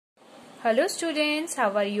Hello students,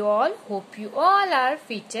 how are you all? Hope you all are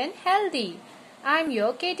fit and healthy. I am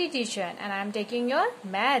your KT teacher and I am taking your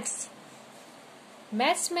Maths.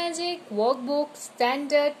 Maths Magic Workbook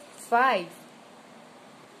Standard 5.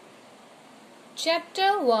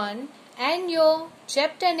 Chapter 1 and your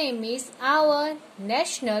chapter name is Our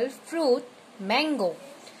National Fruit Mango.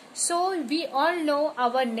 So we all know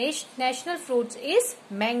our national fruit is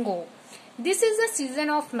mango. This is the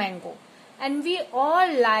season of mango. And we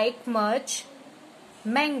all like much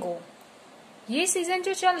mango. ये season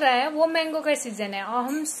जो चल रहा है वो mango का season है और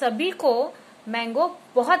हम सभी को मैंगो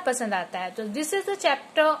बहुत पसंद आता है. तो this is the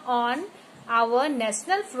chapter on our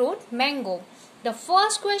national fruit mango. The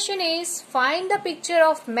first question is find the picture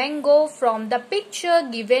of mango from the picture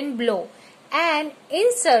given below and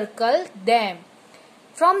encircle them.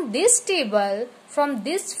 From this table, from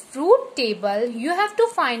this fruit table you have to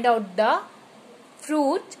find out the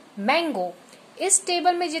fruit mango. इस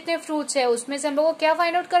table में जितने fruits है उसमें से हम लोग को क्या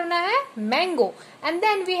फाइंड आउट करना है? Mango. And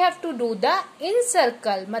then we have to do the in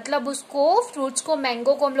circle, मतलब उसको फ्रूट्स को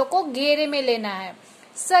मैंगो को हम लोग को घेरे में लेना है,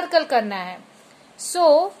 सर्कल करना है.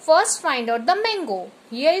 So first find out the mango.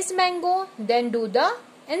 Here is mango, then do the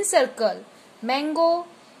in circle. Mango,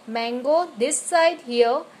 mango this side,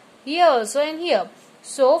 here, here also and here.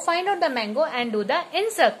 So find out the mango and do the in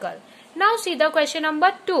circle. Now see the question number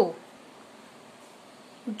 2.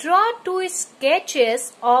 Draw 2 sketches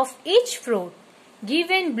of each fruit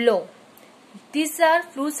given below. These are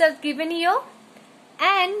fruits are given here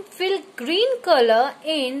and fill green color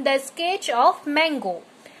in the sketch of mango.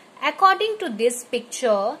 According to this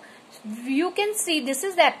picture, you can see this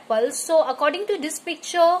is apple. So according to this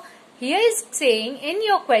picture, here is saying in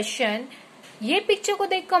your question, ये picture को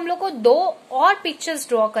देख कर हम लोग को दो और pictures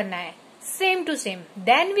draw करना है same to same.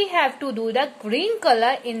 Then we have to do the green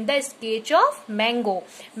colour in the sketch of mango.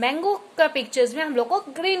 Mango का पिक्चर्स में हम लोग को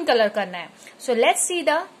ग्रीन कलर करना है. So let's see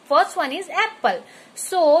the first one is Apple.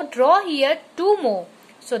 So draw here 2 more.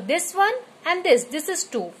 So this one and this is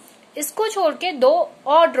 2. इसको छोड़ के 2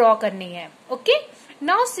 और ड्रॉ करनी है. Okay,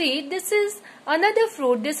 now see this is another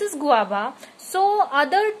fruit, this is guava. So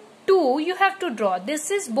other 2 you have to draw. This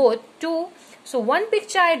is both 2. So one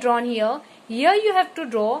picture I drawn here. Here you have to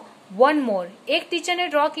draw one more. एक teacher ने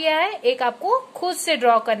draw किया है, एक आपको खुद से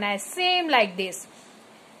draw करना है, same like this.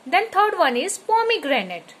 Then third one is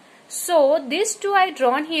pomegranate. So these 2 I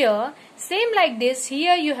drawn here, same like this.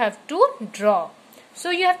 Here you have to draw.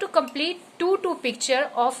 So you have to complete 2 picture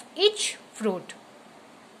of each fruit.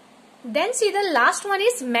 Then see the last one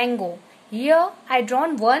is mango. Here I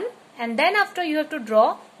drawn 1. And then after you have to draw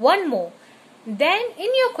 1 more. Then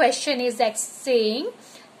in your question is like saying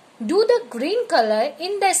do the green color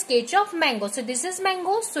in the sketch of mango. So this is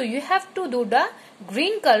mango. So you have to do the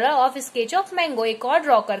green color of sketch of mango. एक और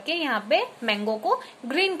draw करके यहाँ पे mango को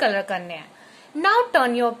green color करने हैं. Now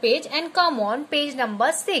turn your page and come on page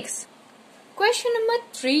number 6. Question number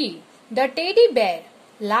 3. The teddy bear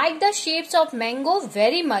like the shapes of mango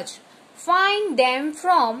very much. Find them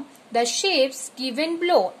from the shapes given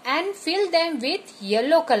below and fill them with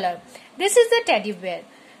yellow color. This is the teddy bear.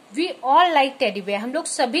 We all like teddy bear. हम लोग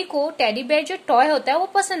सभी को teddy bear जो toy होता है वो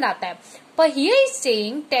पसंद आता है. पर here is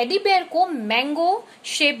saying teddy bear को mango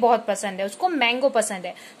shape बहुत पसंद है, उसको mango पसंद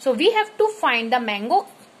है. So we have to find the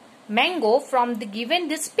mango from the given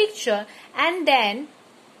this picture and then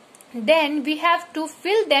we have to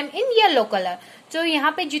fill them in yellow color. जो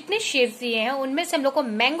यहाँ पे जितने शेप्स दिए हैं उनमें से हम लोग को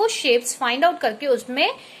मैंगो शेप्स फाइंड आउट करके उसमें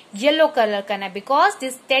येलो कलर करना है because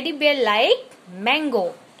this teddy bear like mango.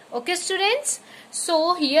 Okay students,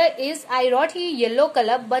 so here is I rot he yellow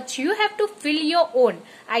colour but you have to fill your own.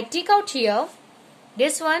 I take out here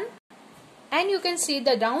this one and you can see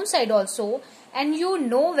the down side also and you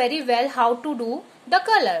know very well how to do the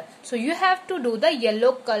color. So you have to do the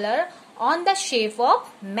yellow color on the shape of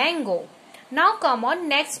mango. Now come on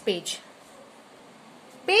next page.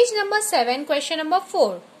 Page number 7, question number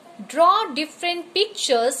 4. Draw different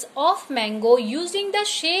pictures of mango using the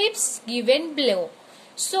shapes given below.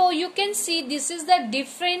 So you can see this is the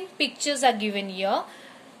different pictures are given here.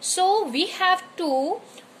 So we have to,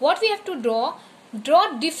 what we have to draw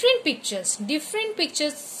different pictures. Different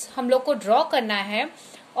pictures हम लोग को draw करना है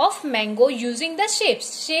of mango using the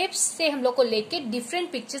shapes. Shapes से हम लोग को लेके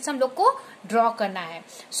different pictures हम लोग को draw करना है.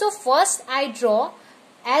 So first I draw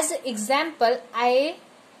as example I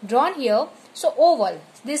drawn here. So oval,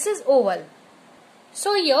 this is oval.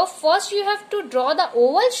 So here first you have to draw the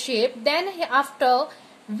oval shape, then after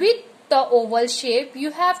with the oval shape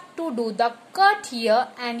you have to do the cut here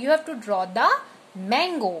and you have to draw the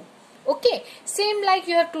mango. Okay, same like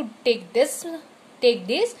you have to take this,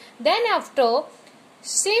 then after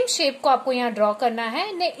same shape को आपको यहाँ draw करना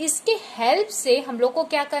है ने इसके help से हम लोग को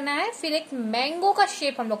क्या करना है, फिर एक मैंगो का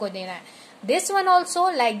शेप हम लोग को देना है. This one also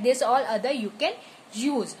like this all other you can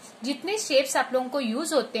use. जितने शेप्स आप लोगों को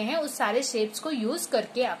यूज होते हैं उस सारे शेप्स को यूज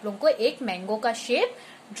करके आप लोगों को एक मैंगो का शेप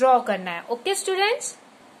ड्रॉ करना है. Okay students,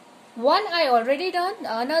 one I already done,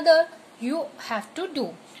 another you have to do.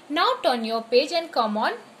 Now turn your page and come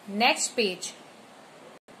on next page.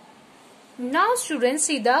 Now students,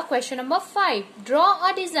 see the question number 5. Draw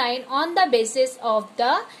a design on the basis of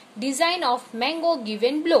the design of mango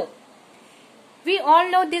given below. We all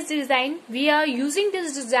know this design. We are using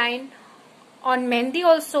this design on mehndi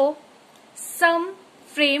also. Some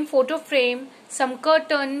frame, photo frame, some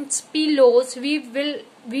curtains, pillows. We will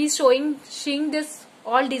be seeing this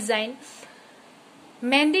all design.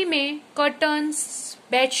 Mehndi में curtains,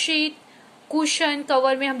 bedsheet, cushion,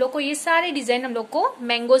 cover में हम लोग को ये सारे design हम लोग को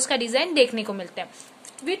मैंगोज का डिजाइन देखने को मिलता है.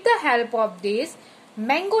 With the help of this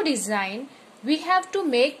mango design we have to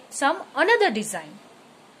make some another design.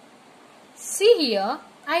 See here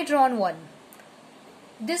I drawn one.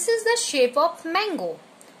 This is the shape of mango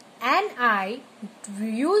and I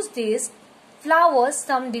use this flowers,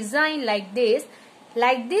 some design like this.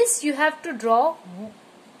 Like this you have to draw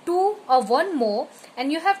 2 or 1 more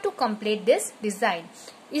and you have to complete this design.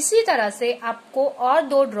 इसी तरह से आपको और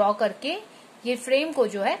 2 draw करके ये frame को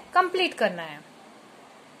जो है कंप्लीट करना है.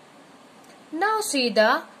 Now see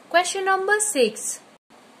the question number 6.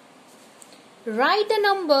 Write the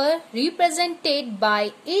number represented by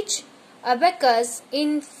each abacus in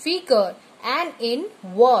figure and in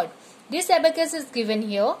word. This abacus is given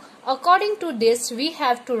here. According to this, we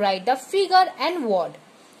have to write the figure and word.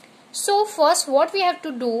 So first what we have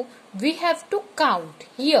to do, we have to count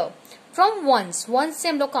here from ones. Ones से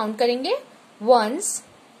हम लोग count करेंगे. Ones,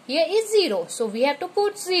 here is 0. So we have to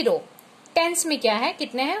put 0. Tens में क्या है,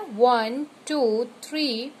 कितने हैं? 1, 2,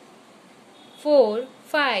 3, 4,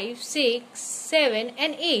 5, 6, 7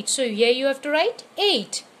 and 8. So here you have to write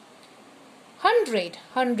 8.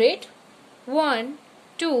 100. 1,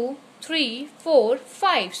 2, 3, 4,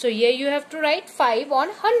 5. So here you have to write 5 on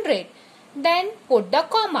 100. Then put the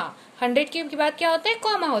comma. 100 के बाद क्या होता है?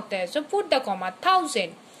 Comma होता है. So put the comma. 1000.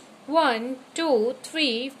 1, 2,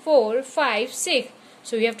 3, 4, 5, 6.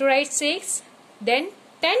 So you have to write 6. Then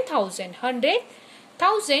 10,000. 100,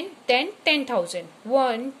 1000, then 10,000.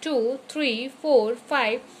 1, 2, 3, 4,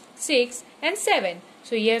 5, 6 and 7.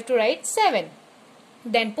 So you have to write 7.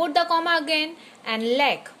 Then put the comma again and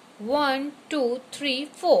lakh. 1, 2, 3,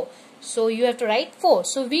 4. So you have to write 4.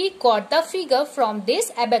 So we got the figure from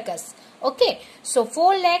this abacus. Okay. So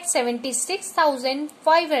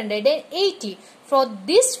 4,76,580. For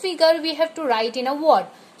this figure we have to write in a word.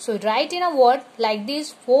 So write in a word like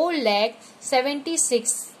this: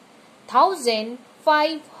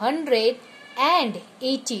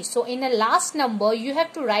 4,76,580. So in the last number you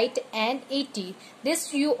have to write an 80.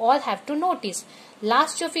 This you all have to notice.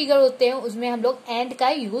 Last जो figure होते हैं उसमें हम लोग and का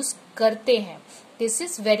use करते हैं. This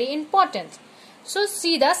is very important. So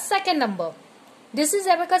see the second number. This is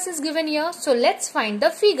abacus is given here. So let's find the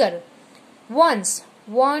figure. Ones,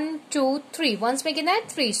 1, 2, 3. Ones में कितना है?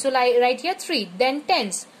 3. So write here 3. Then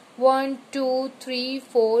tens, 1, 2, 3,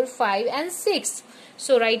 4, 5 and 6.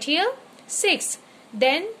 So write here 6.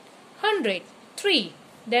 Then 100, 3.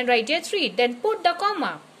 Then write here 3. Then put the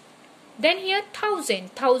comma. Then here 1000.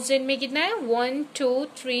 1000 में कितना है? 1, 2,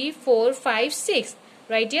 3, 4, 5, 6.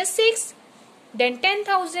 Write here 6. Then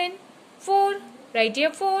 10,000. 4. Write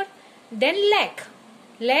here 4. Then lakh.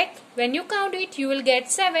 Lakh, when you count it, you will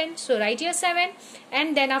get 7. So write here 7.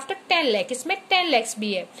 And then after 10 lakh, इसमें 10 lakhs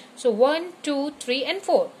भी है. So 1, 2, 3 and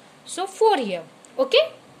 4. So 4 here. Okay.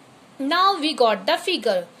 Now we got the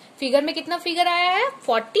figure. Figure में कितना figure आया है?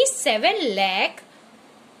 47 lakh.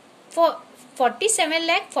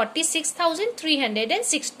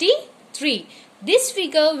 47,46,363. This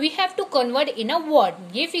figure we have to convert in a word.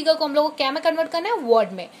 ये figure को हम लोग को क्या में convert करना है?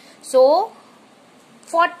 Word में. So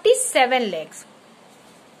 47 lakhs.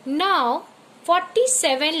 Now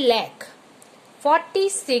 47 lakh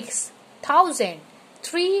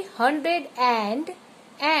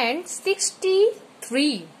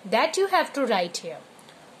 46,363 that you have to write here.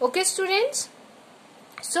 Okay students.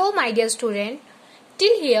 So my dear student,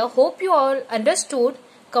 till here, hope you all understood.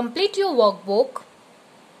 Complete your workbook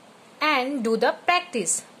and do the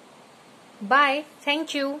practice. Bye.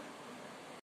 Thank you.